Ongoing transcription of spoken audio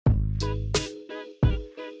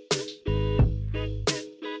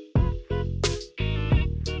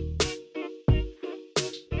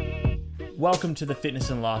Welcome to the Fitness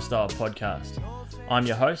and Lifestyle Podcast. I'm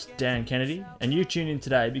your host, Dan Kennedy, and you tune in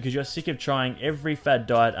today because you're sick of trying every fad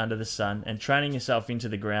diet under the sun and training yourself into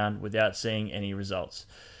the ground without seeing any results.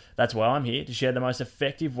 That's why I'm here to share the most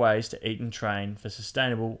effective ways to eat and train for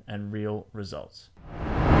sustainable and real results.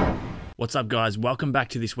 What's up, guys? Welcome back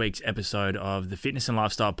to this week's episode of the Fitness and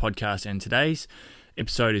Lifestyle Podcast, and today's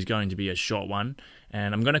episode is going to be a short one,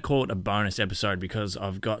 and I'm going to call it a bonus episode because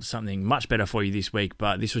I've got something much better for you this week,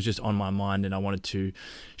 but this was just on my mind and I wanted to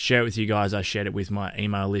share it with you guys. I shared it with my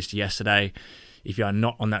email list yesterday. If you are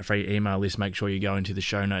not on that free email list, make sure you go into the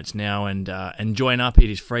show notes now and join up. It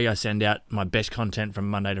is free. I send out my best content from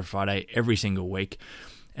Monday to Friday every single week.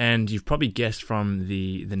 And you've probably guessed from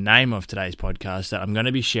the name of today's podcast that I'm going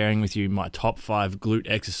to be sharing with you my top 5 glute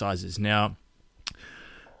exercises. Now,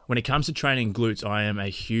 when it comes to training glutes, I am a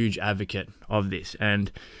huge advocate of this.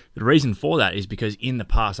 And the reason for that is because in the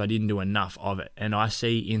past, I didn't do enough of it. And I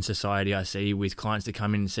see in society, I see with clients that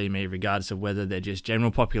come in and see me, regardless of whether they're just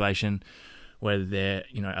general population, whether they're,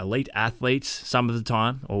 elite athletes some of the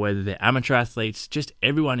time, or whether they're amateur athletes, just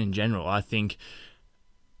everyone in general, I think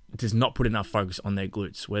does not put enough focus on their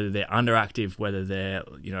glutes, whether they're underactive, whether they're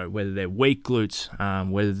weak glutes,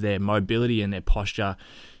 whether their mobility and their posture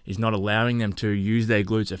is not allowing them to use their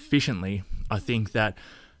glutes efficiently. I think that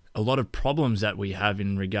a lot of problems that we have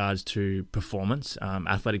in regards to performance,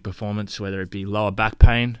 athletic performance, whether it be lower back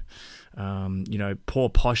pain, poor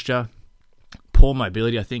posture, poor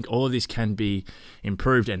mobility, I think all of this can be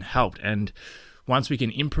improved and helped. And once we can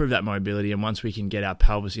improve that mobility and once we can get our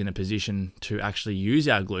pelvis in a position to actually use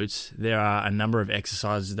our glutes, there are a number of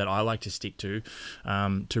exercises that I like to stick to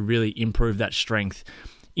really improve that strength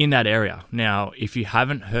in that area. Now, if you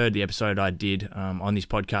haven't heard the episode I did on this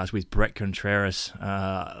podcast with Brett Contreras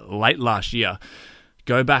late last year,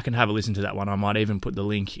 go back and have a listen to that one. I might even put the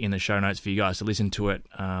link in the show notes for you guys to listen to it.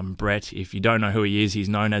 Brett, if you don't know who he is, he's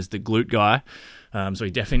known as the glute guy. So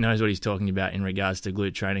he definitely knows what he's talking about in regards to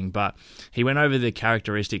glute training. But he went over the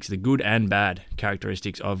characteristics, the good and bad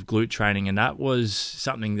characteristics of glute training, and that was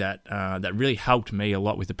something that really helped me a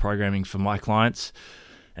lot with the programming for my clients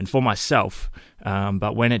and for myself.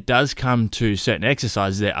 But when it does come to certain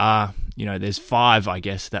exercises, there's 5, I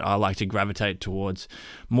guess, that I like to gravitate towards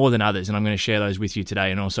more than others. And I'm going to share those with you today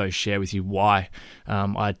and also share with you why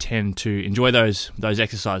I tend to enjoy those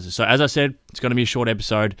exercises. So as I said, it's going to be a short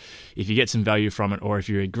episode. If you get some value from it, or if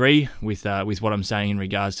you agree with what I'm saying in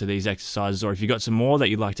regards to these exercises, or if you've got some more that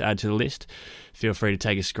you'd like to add to the list, feel free to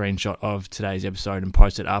take a screenshot of today's episode and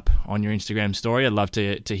post it up on your Instagram story. I'd love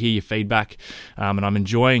to hear your feedback. And I'm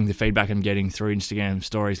enjoying the feedback I'm getting through Instagram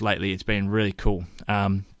stories lately. It's been really cool.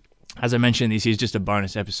 As I mentioned, this is just a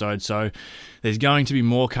bonus episode, so there's going to be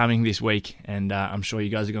more coming this week, and I'm sure you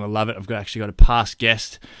guys are going to love it. I've actually got a past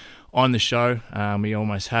guest on the show. We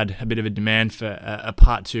almost had a bit of a demand for a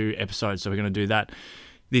part 2 episode, so we're going to do that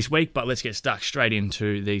this week, but let's get stuck straight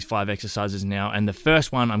into these 5 exercises now. And the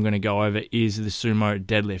first one I'm going to go over is the sumo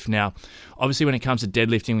deadlift. Now, obviously when it comes to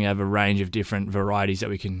deadlifting, we have a range of different varieties that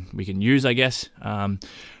we can use, I guess.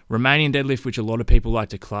 Romanian deadlift, which a lot of people like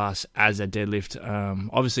to class as a deadlift.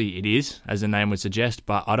 Obviously it is, as the name would suggest,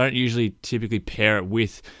 but I don't usually typically pair it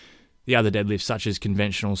with the other deadlifts such as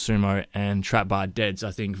conventional sumo and trap bar deads.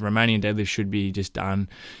 I think Romanian deadlift should be just done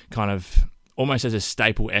kind of almost as a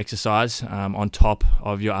staple exercise on top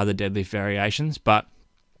of your other deadlift variations. But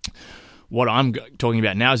what I'm talking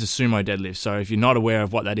about now is a sumo deadlift. So if you're not aware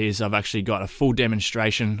of what that is, I've actually got a full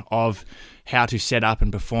demonstration of how to set up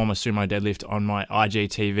and perform a sumo deadlift on my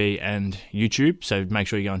IGTV and YouTube. So make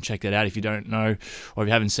sure you go and check that out if you don't know, or if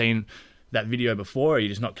you haven't seen that video before, or you're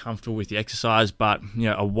just not comfortable with the exercise. But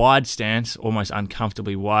a wide stance, almost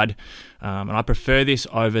uncomfortably wide, and I prefer this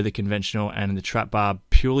over the conventional and the trap bar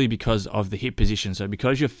purely because of the hip position. So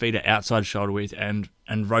because your feet are outside shoulder width and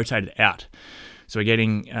rotated out, so we're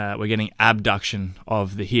getting abduction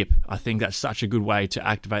of the hip. I think that's such a good way to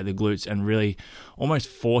activate the glutes and really almost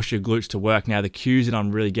force your glutes to work. Now, the cues that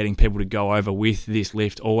I'm really getting people to go over with this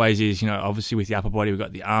lift always is, obviously with the upper body, we've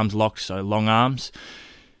got the arms locked, so long arms.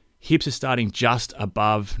 Hips are starting just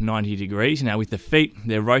above 90 degrees. Now with the feet,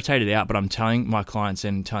 they're rotated out, but I'm telling my clients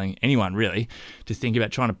and telling anyone really to think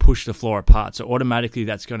about trying to push the floor apart. So automatically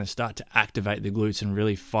that's going to start to activate the glutes and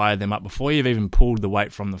really fire them up before you've even pulled the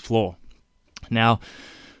weight from the floor. Now,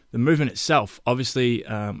 the movement itself, obviously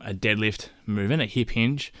a deadlift movement, a hip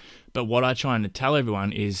hinge, but what I try and tell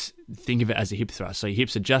everyone is think of it as a hip thrust. So your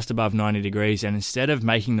hips are just above 90 degrees, and instead of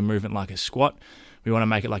making the movement like a squat, we want to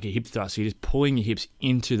make it like a hip thrust. So you're just pulling your hips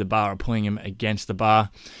into the bar or pulling them against the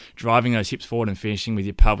bar, driving those hips forward and finishing with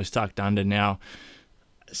your pelvis tucked under. Now,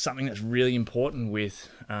 something that's really important with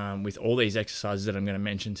all these exercises that I'm going to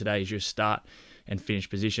mention today is your start and finish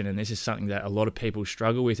position. And this is something that a lot of people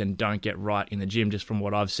struggle with and don't get right in the gym, just from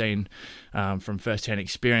what I've seen from first-hand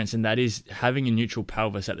experience, and that is having a neutral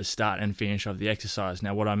pelvis at the start and finish of the exercise.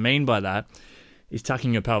 Now, what I mean by that is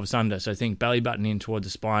tucking your pelvis under. So think belly button in towards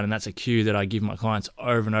the spine, and that's a cue that I give my clients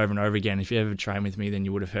over and over and over again. If you ever train with me, then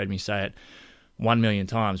you would have heard me say it 1 million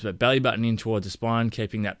times, but belly button in towards the spine,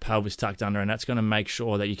 keeping that pelvis tucked under, and that's going to make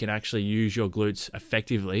sure that you can actually use your glutes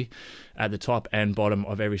effectively at the top and bottom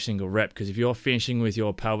of every single rep. Because if you're finishing with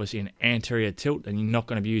your pelvis in anterior tilt, then you're not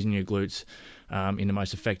going to be using your glutes in the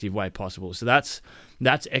most effective way possible. So that's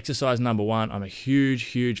exercise number one. I'm a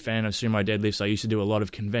huge fan of sumo deadlifts. I used to do a lot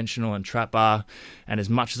of conventional and trap bar, and as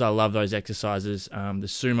much as I love those exercises, the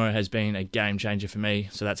sumo has been a game changer for me.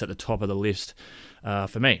 So that's at the top of the list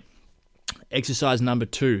for me. Exercise number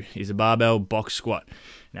 2 is a barbell box squat.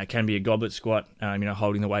 Now, it can be a goblet squat,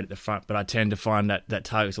 holding the weight at the front, but I tend to find that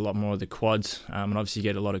targets a lot more of the quads, and obviously you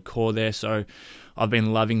get a lot of core there. So I've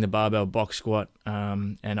been loving the barbell box squat,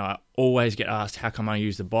 and I always get asked, how come I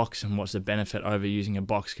use the box, and what's the benefit over using a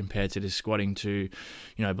box compared to just squatting to,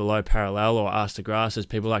 below parallel or arse to grass, as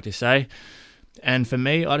people like to say. And for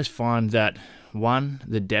me, I just find that, one,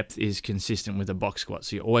 the depth is consistent with a box squat.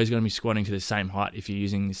 So you're always going to be squatting to the same height if you're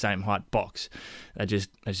using the same height box. That's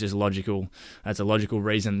just logical. That's a logical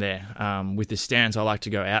reason there. With the stance, I like to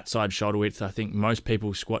go outside shoulder width. I think most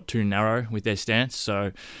people squat too narrow with their stance.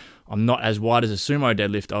 So I'm not as wide as a sumo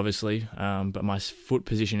deadlift, obviously, but my foot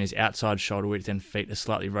position is outside shoulder width and feet are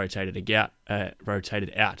slightly rotated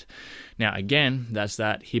out. Now, again, that's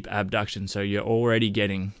that hip abduction. So you're already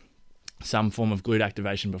getting some form of glute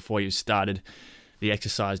activation before you've started the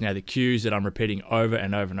exercise. Now, the cues that I'm repeating over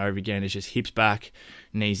and over and over again is just hips back,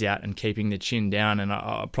 knees out, and keeping the chin down. And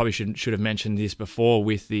I probably should have mentioned this before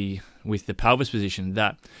with the pelvis position,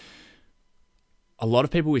 that a lot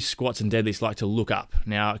of people with squats and deadlifts like to look up.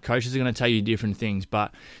 Now, coaches are going to tell you different things,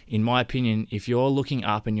 but in my opinion, if you're looking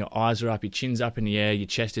up and your eyes are up, your chin's up in the air, your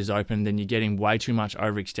chest is open, then you're getting way too much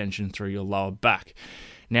overextension through your lower back.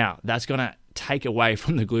 Now, that's going to take away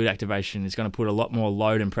from the glute activation. It's going to put a lot more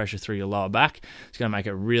load and pressure through your lower back. It's going to make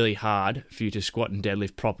it really hard for you to squat and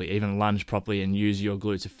deadlift properly, even lunge properly, and use your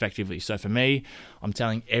glutes effectively. So for me, I'm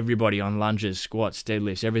telling everybody on lunges, squats,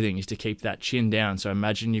 deadlifts, everything is to keep that chin down. So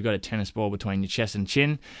imagine you've got a tennis ball between your chest and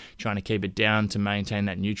chin, trying to keep it down to maintain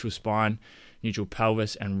that neutral spine, neutral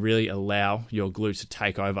pelvis, and really allow your glutes to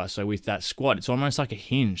take over. So with that squat, it's almost like a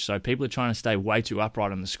hinge. So people are trying to stay way too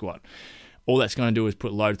upright on the squat. All that's going to do is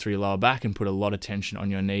put load through your lower back and put a lot of tension on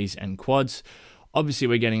your knees and quads. Obviously,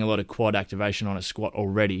 we're getting a lot of quad activation on a squat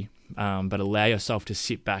already, but allow yourself to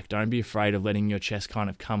sit back. Don't be afraid of letting your chest kind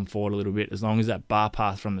of come forward a little bit. As long as that bar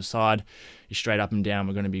path from the side is straight up and down,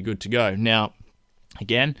 we're going to be good to go. Now,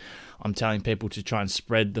 again, I'm telling people to try and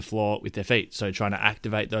spread the floor with their feet. So trying to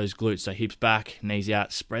activate those glutes. So hips back, knees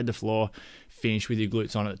out, spread the floor, finish with your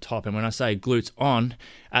glutes on at the top. And when I say glutes on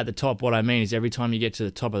at the top, what I mean is every time you get to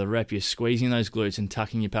the top of the rep, you're squeezing those glutes and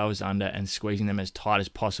tucking your pelvis under and squeezing them as tight as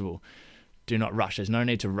possible. Do not rush. There's no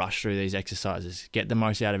need to rush through these exercises. Get the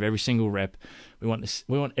most out of every single rep. We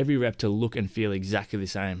want every rep to look and feel exactly the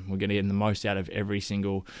same. We're going to get the most out of every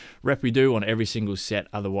single rep we do on every single set.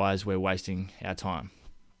 Otherwise, we're wasting our time.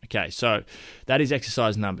 Okay, so that is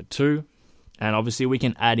exercise number 2. And obviously we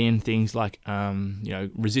can add in things like,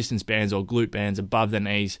 resistance bands or glute bands above the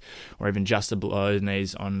knees, or even just below the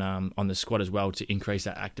knees on the squat as well, to increase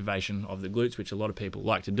that activation of the glutes, which a lot of people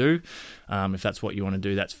like to do. If that's what you want to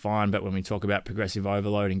do, that's fine. But when we talk about progressive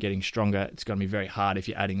overload and getting stronger, it's going to be very hard if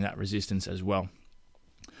you're adding that resistance as well.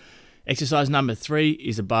 Exercise number 3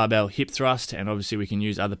 is a barbell hip thrust, and obviously we can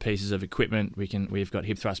use other pieces of equipment. We've got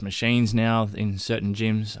hip thrust machines now in certain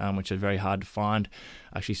gyms, which are very hard to find.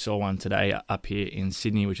 I actually saw one today up here in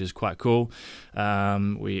Sydney, which is quite cool.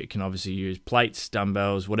 We can obviously use plates,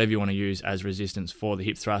 dumbbells, whatever you want to use as resistance for the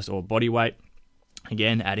hip thrust or body weight.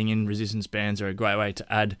 Again, adding in resistance bands are a great way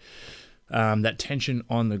to add that tension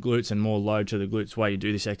on the glutes and more load to the glutes while you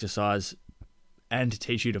do this exercise, and to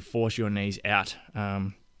teach you to force your knees out,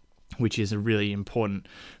 which is a really important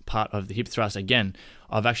part of the hip thrust. Again,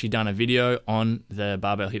 I've actually done a video on the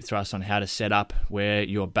barbell hip thrust on how to set up where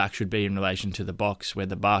your back should be in relation to the box, where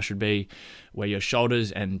the bar should be, where your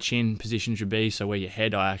shoulders and chin position should be. So where your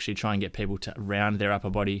head, I actually try and get people to round their upper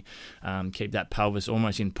body, keep that pelvis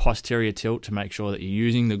almost in posterior tilt to make sure that you're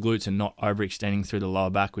using the glutes and not overextending through the lower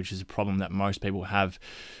back, which is a problem that most people have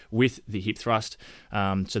with the hip thrust.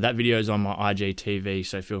 So that video is on my IGTV,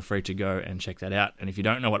 so feel free to go and check that out. And if you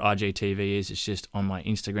don't know what IGTV is, it's just on my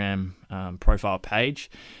Instagram profile page.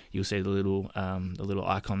 page, you'll see the little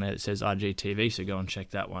icon there that says IGTV, so go and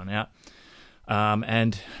check that one out.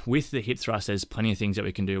 And with the hip thrust, there's plenty of things that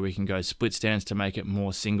we can do. We can go split stance to make it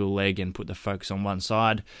more single leg and put the focus on one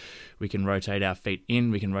side. We can rotate our feet in,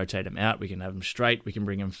 we can rotate them out, we can have them straight, we can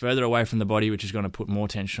bring them further away from the body, which is going to put more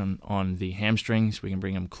tension on the hamstrings. We can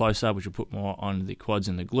bring them closer, which will put more on the quads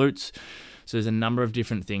and the glutes. So there's a number of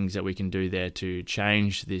different things that we can do there to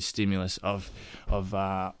change the stimulus of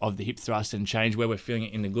the hip thrust and change where we're feeling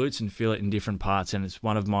it in the glutes and feel it in different parts. And it's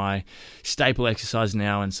one of my staple exercises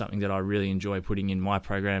now and something that I really enjoy putting in my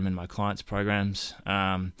program and my clients' programs.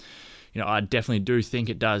 I definitely do think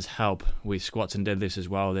it does help with squats and deadlifts as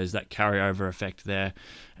well. There's that carryover effect there.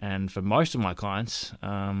 And for most of my clients,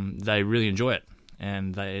 they really enjoy it.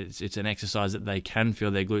 And it's an exercise that they can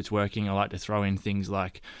feel their glutes working. I like to throw in things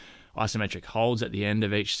like isometric holds at the end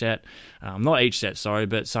of each set. Not each set, sorry,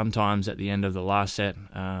 but sometimes at the end of the last set.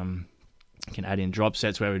 You can add in drop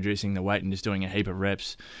sets where we're reducing the weight and just doing a heap of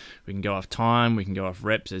reps. We can go off time, we can go off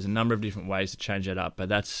reps. There's a number of different ways to change that up, but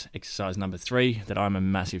that's exercise number 3 that I'm a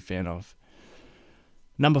massive fan of.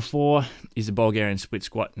 Number 4 is the Bulgarian split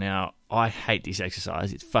squat. Now, I hate this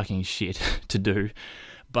exercise. It's fucking shit to do,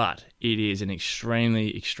 but it is an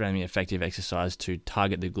extremely, extremely effective exercise to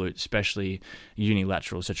target the glute, especially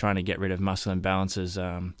unilateral, so trying to get rid of muscle imbalances,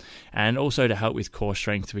 and also to help with core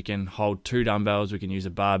strength. We can hold 2 dumbbells, we can use a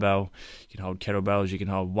barbell, you can hold kettlebells, you can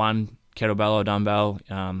hold 1 kettlebell or dumbbell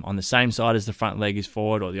on the same side as the front leg is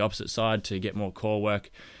forward or the opposite side to get more core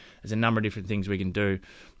work. There's a number of different things we can do.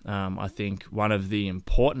 I think one of the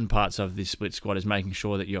important parts of this split squat is making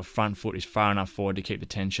sure that your front foot is far enough forward to keep the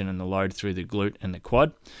tension and the load through the glute and the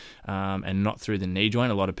quad, and not through the knee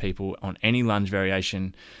joint. A lot of people on any lunge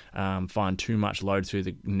variation find too much load through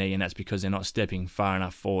the knee, and that's because they're not stepping far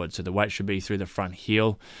enough forward. So the weight should be through the front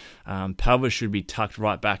heel. Pelvis should be tucked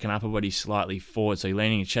right back and upper body slightly forward. So you're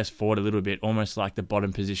leaning your chest forward a little bit, almost like the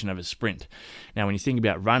bottom position of a sprint. Now, when you think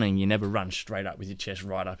about running, you never run straight up with your chest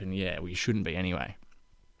right up in the air. Well, you shouldn't be anyway.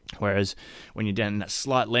 Whereas when you're down in that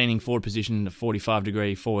slight leaning forward position, the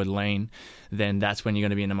 45-degree forward lean, then that's when you're going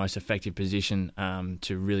to be in the most effective position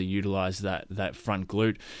to really utilize that front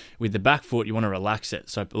glute. With the back foot, you want to relax it.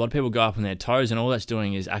 So a lot of people go up on their toes, and all that's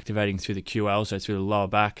doing is activating through the QL, so through the lower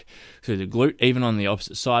back, through the glute, even on the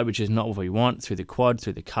opposite side, which is not what we want, through the quad,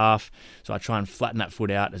 through the calf. So I try and flatten that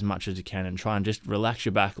foot out as much as you can and try and just relax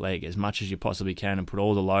your back leg as much as you possibly can and put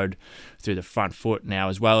all the load through the front foot. Now,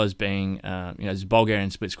 as well as being, this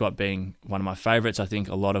Bulgarian split squat being one of my favorites, I think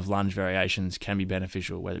a lot of lunge variations can be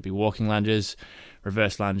beneficial, whether it be walking lunges,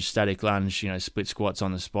 reverse lunge, static lunge, split squats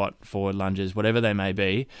on the spot, forward lunges, whatever they may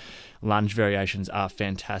be. Lunge variations are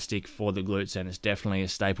fantastic for the glutes, and it's definitely a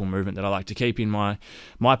staple movement that I like to keep in my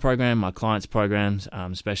program, my clients' programs,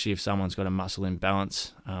 especially if someone's got a muscle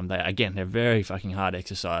imbalance. They're very fucking hard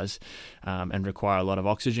exercise and require a lot of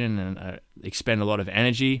oxygen and expend a lot of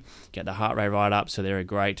energy, get the heart rate right up, so they're a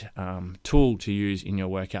great tool to use in your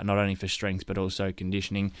workout, not only for strength but also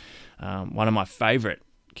conditioning. One of my favorite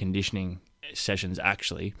conditioning sessions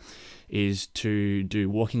actually is to do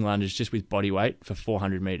walking lunges just with body weight for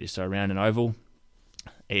 400 meters, so around an oval.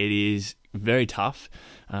 It is very tough.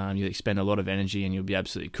 You'll expend a lot of energy and you'll be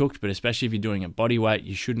absolutely cooked, but especially if you're doing a body weight,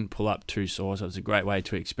 you shouldn't pull up too sore, so it's a great way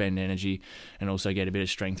to expend energy and also get a bit of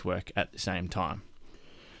strength work at the same time.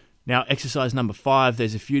 Now, exercise number 5,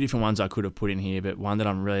 there's a few different ones I could have put in here, but one that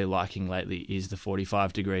I'm really liking lately is the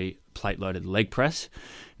 45-degree plate-loaded leg press.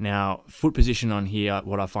 Now, foot position on here,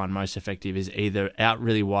 what I find most effective is either out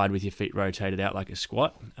really wide with your feet rotated out like a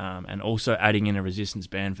squat, and also adding in a resistance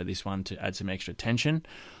band for this one to add some extra tension,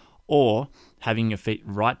 or having your feet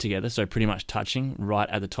right together, so pretty much touching right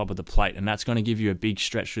at the top of the plate, and that's going to give you a big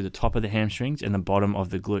stretch through the top of the hamstrings and the bottom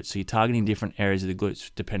of the glutes. So you're targeting different areas of the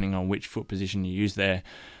glutes depending on which foot position you use there.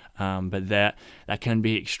 But that can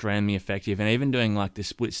be extremely effective. And even doing like the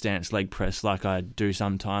split stance leg press like I do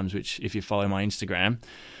sometimes, which if you follow my Instagram,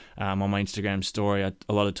 on my Instagram story,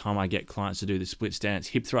 a lot of time I get clients to do the split stance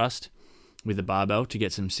hip thrust with the barbell to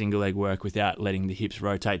get some single leg work without letting the hips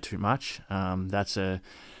rotate too much. That's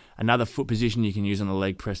another foot position you can use on the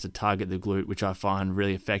leg press to target the glute, which I find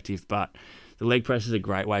really effective. But the leg press is a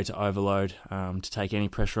great way to overload, to take any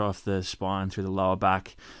pressure off the spine through the lower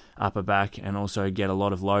back, upper back, and also get a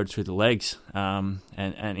lot of load through the legs, and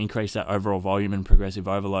increase that overall volume and progressive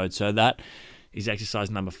overload. So that is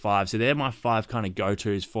exercise number 5. So they're my 5 kind of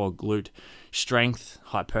go-tos for glute strength,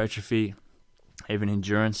 hypertrophy, even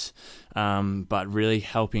endurance, but really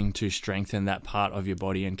helping to strengthen that part of your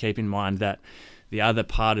body. And keep in mind that The other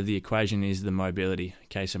part of the equation is the mobility.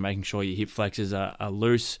 Okay, so making sure your hip flexors are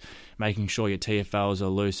loose, making sure your TFLs are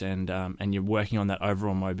loose, and you're working on that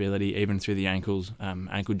overall mobility, even through the ankle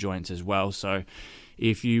joints as well. So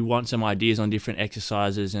if you want some ideas on different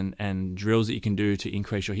exercises and drills that you can do to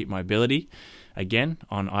increase your hip mobility, again,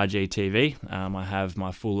 on IGTV, I have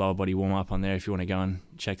my full lower body warm-up on there if you want to go and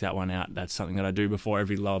check that one out. That's something that I do before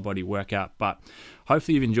every lower body workout. But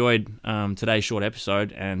hopefully you've enjoyed today's short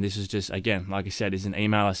episode, and this is just, again, like I said, is an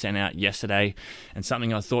email I sent out yesterday and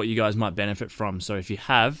something I thought you guys might benefit from. So if you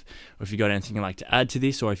have, or if you got anything you'd like to add to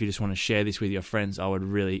this, or if you just want to share this with your friends, I would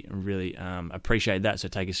really, really appreciate that. So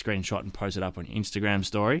take a screenshot and post it up on your Instagram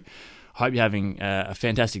story. Hope you're having a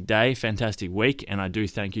fantastic day, fantastic week, and I do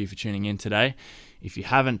thank you for tuning in today. If you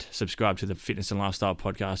haven't subscribed to the Fitness and Lifestyle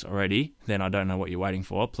Podcast already, then I don't know what you're waiting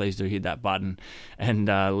for. Please do hit that button and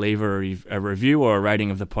leave a review or a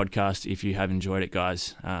rating of the podcast if you have enjoyed it,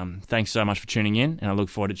 guys. Thanks so much for tuning in, and I look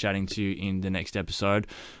forward to chatting to you in the next episode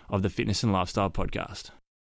of the Fitness and Lifestyle Podcast.